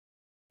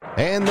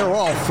And they're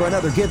off for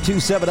another Give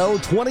 270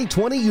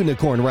 2020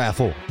 Unicorn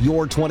Raffle.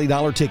 Your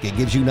 $20 ticket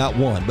gives you not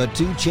one, but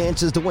two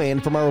chances to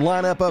win from our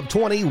lineup of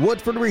 20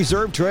 Woodford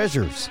Reserve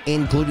treasures,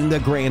 including the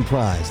grand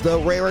prize, the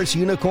rarest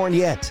unicorn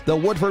yet, the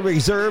Woodford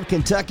Reserve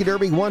Kentucky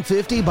Derby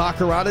 150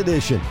 Baccarat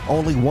Edition.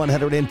 Only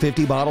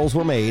 150 bottles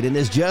were made and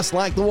is just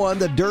like the one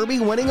the Derby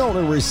winning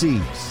owner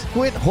receives.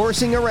 Quit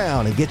horsing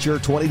around and get your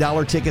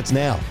 $20 tickets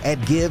now at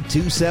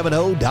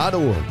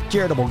give270.org.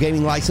 Charitable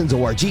Gaming License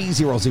ORG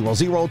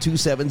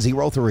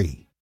 0002703. Hey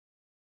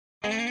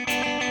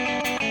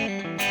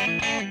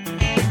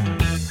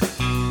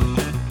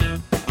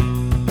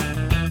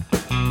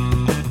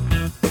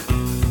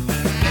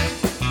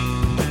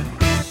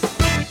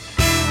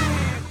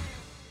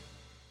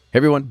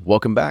everyone,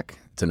 welcome back.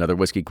 It's another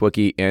Whiskey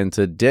Quickie, and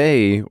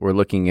today we're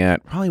looking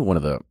at probably one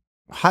of the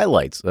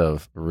highlights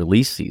of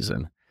release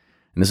season.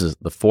 And this is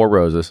the Four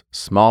Roses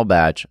Small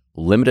Batch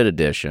Limited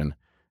Edition,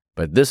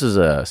 but this is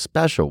a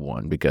special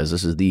one because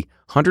this is the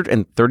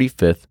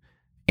 135th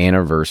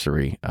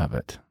anniversary of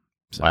it.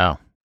 So, wow.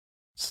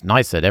 It's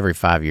nice that every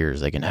 5 years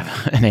they can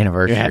have an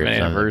anniversary. Have an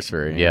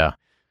anniversary. Yeah.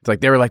 It's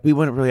like they were like, we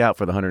went really out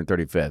for the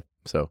 135th,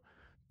 so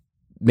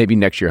maybe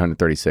next year,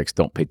 136,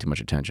 don't pay too much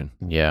attention.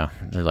 Yeah.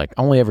 They're like,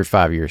 only every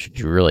 5 years should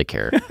you really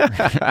care.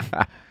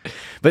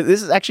 But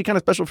this is actually kind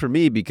of special for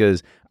me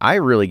because I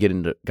really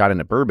got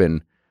into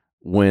bourbon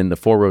when the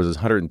Four Roses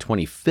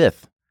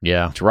 125th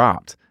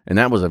dropped. And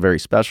that was a very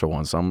special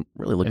one. So I'm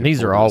really looking And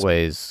these forward are to this.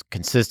 always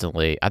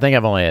consistently, I think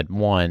I've only had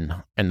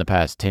one in the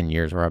past 10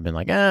 years where I've been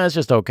like, it's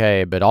just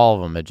okay. But all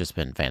of them have just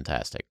been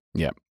fantastic.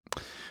 Yeah.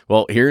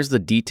 Well, here's the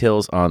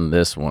details on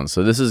this one.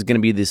 So this is going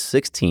to be the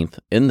 16th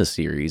in the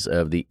series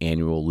of the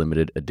annual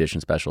limited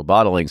edition special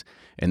bottlings.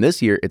 And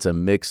this year, it's a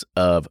mix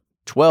of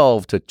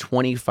 12 to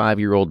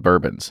 25-year-old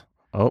bourbons.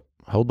 Oh,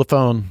 hold the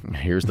phone.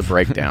 Here's the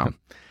breakdown.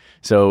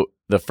 So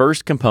the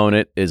first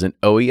component is an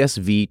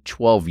OESV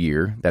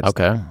 12-year. That's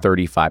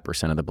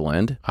 35% of the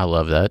blend. I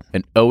love that.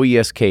 An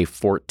OESK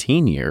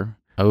 14-year.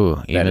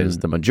 Oh, that is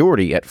the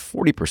majority at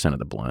 40% of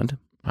the blend.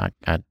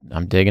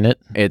 I'm digging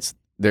it. It's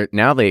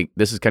now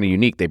this is kind of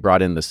unique. They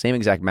brought in the same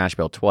exact mash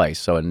bill twice.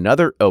 So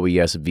another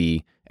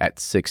OESV at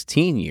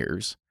 16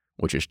 years,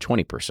 which is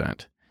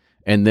 20%.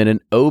 And then an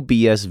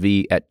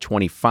OBSV at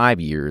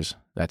 25 years,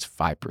 that's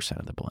 5%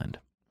 of the blend.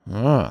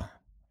 Oh.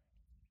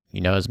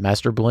 As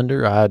master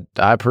blender, I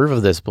approve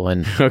of this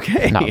blend.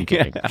 Okay. No, I'm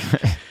kidding.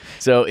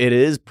 So it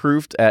is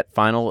proofed at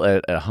final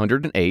at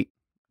 108.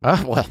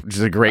 Which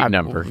is a great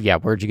number. Yeah,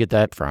 where'd you get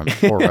that from?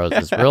 Four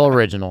Roses, real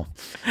original.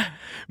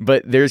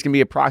 But there's going to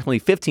be approximately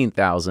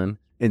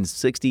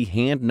 15,060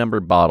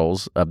 hand-numbered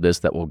bottles of this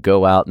that will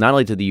go out not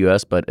only to the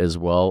U.S., but as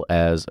well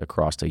as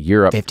across to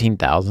Europe.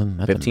 15,000?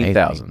 That's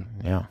 15,000.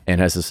 Yeah.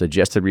 And has a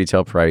suggested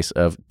retail price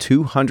of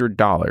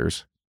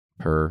 $200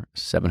 per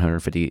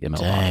 750 ml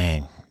bottle.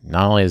 Dang.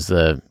 Not only is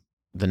the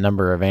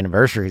number of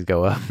anniversaries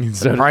go up,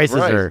 the prices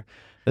are,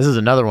 this is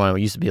another one.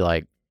 It used to be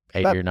like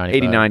 80 or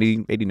 90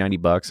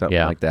 $90 bucks, something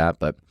like that.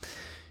 But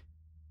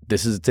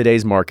this is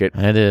today's market.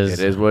 It is.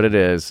 It is what it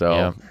is.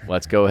 So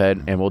let's go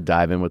ahead and we'll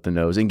dive in with the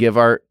nose and give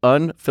our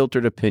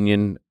unfiltered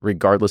opinion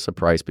regardless of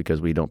price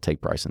because we don't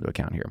take price into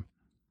account here.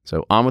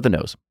 So on with the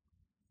nose.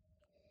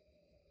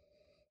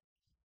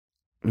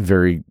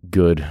 Very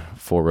good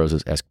Four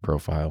Roses-esque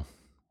profile.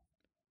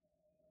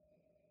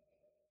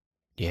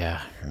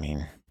 Yeah, I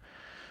mean,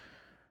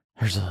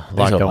 there's a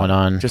lot going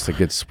on. Just a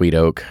good sweet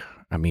oak.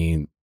 I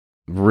mean,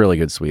 really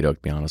good sweet oak,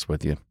 to be honest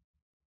with you.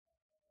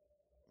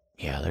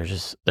 Yeah,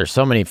 there's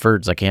so many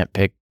fruits I can't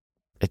pick.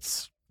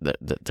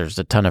 There's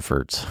a ton of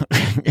fruits.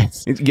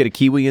 You get a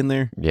kiwi in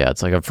there? Yeah,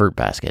 it's like a fruit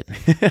basket.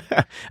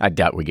 I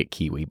doubt we get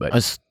kiwi,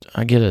 but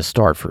I get a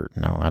star fruit.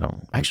 No, I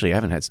don't. Actually, I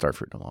haven't had star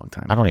fruit in a long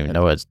time. I don't even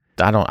know I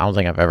don't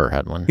think I've ever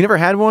had one. You never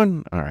had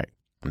one? All right.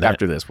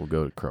 After this, we'll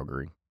go to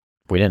Kroger.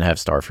 We didn't have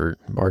star fruit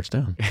in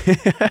Bardstown.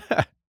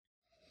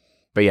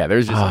 But yeah,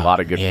 there's just a lot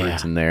of good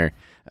fruits in there.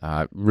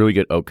 Really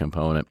good oak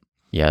component.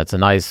 Yeah, it's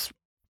a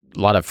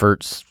lot of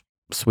fruits,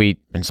 sweet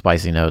and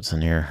spicy notes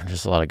in here.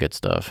 Just a lot of good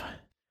stuff.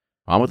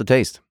 On with the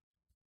taste.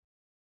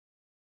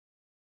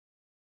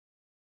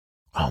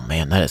 Oh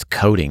man, that is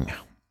coating.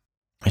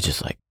 It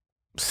just like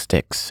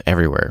sticks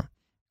everywhere.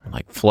 And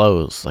like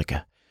flows like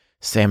a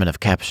salmon of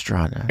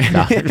Capistrano.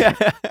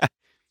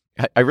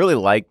 I really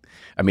like,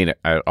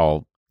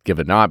 I'll give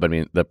it a nod, but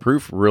the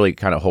proof really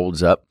kind of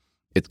holds up.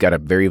 It's got a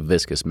very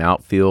viscous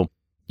mouthfeel.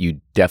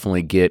 You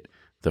definitely get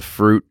the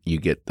fruit, you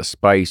get the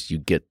spice, you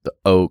get the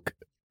oak.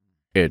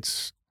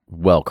 It's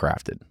well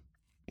crafted.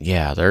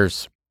 Yeah,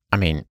 this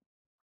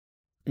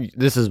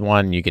is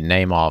one you can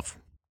name off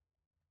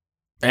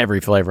every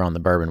flavor on the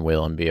bourbon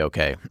wheel and be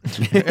okay.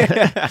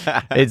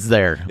 It's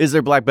there. Is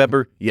there black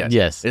pepper? Yes.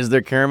 Yes. Is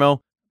there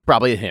caramel?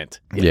 Probably a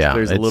hint. Yes. Yeah.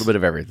 There's a little bit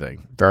of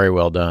everything. Very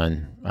well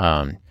done.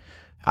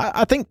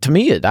 I think to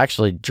me it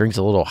actually drinks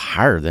a little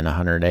higher than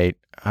 108.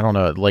 I don't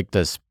know, like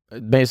this,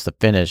 makes the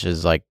finish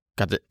is like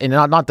got the, and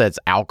not that it's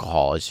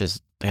alcohol, it's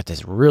just got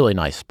this really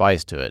nice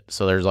spice to it.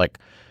 So there's like,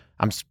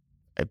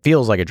 it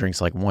feels like it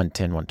drinks like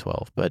 110,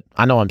 112, but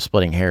I know I'm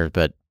splitting hairs,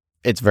 but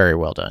it's very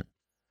well done.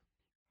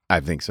 I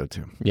think so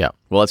too. Yeah.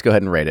 Well, let's go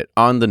ahead and rate it.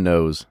 On the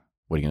nose,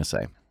 what are you going to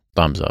say?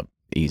 Thumbs up.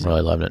 Easy.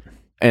 Really loved it.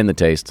 And the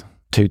taste?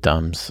 2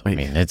 thumbs. I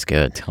mean, it's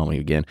good. Tell me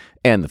again.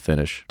 And the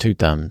finish? 2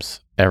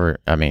 thumbs.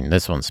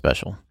 This one's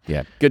special.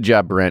 Yeah. Good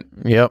job, Brent.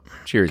 Yep.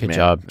 Cheers, Good man.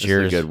 job. This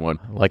Cheers. is a good one.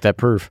 I like that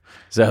proof.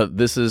 So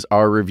this is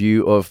our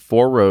review of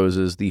Four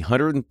Roses, the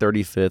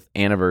 135th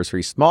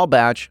anniversary small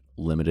batch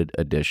limited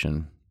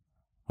edition.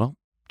 Well,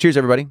 cheers,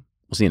 everybody.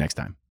 We'll see you next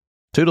time.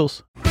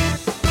 Toodles.